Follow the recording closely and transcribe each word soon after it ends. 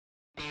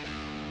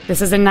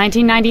This is a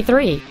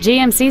 1993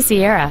 GMC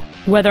Sierra.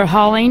 Whether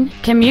hauling,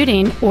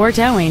 commuting, or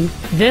towing,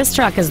 this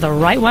truck is the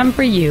right one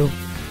for you.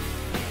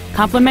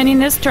 Complementing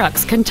this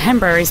truck's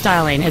contemporary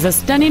styling is a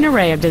stunning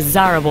array of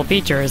desirable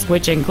features,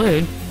 which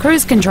include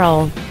cruise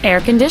control, air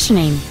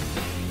conditioning,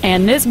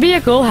 and this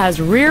vehicle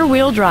has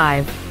rear-wheel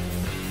drive.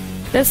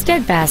 The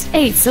steadfast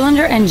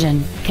 8-cylinder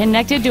engine,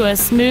 connected to a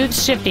smooth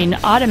shifting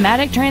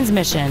automatic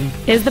transmission,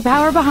 is the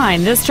power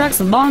behind this truck's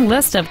long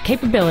list of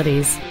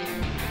capabilities.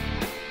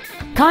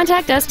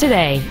 Contact us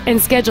today and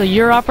schedule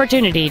your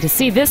opportunity to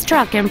see this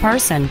truck in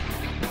person.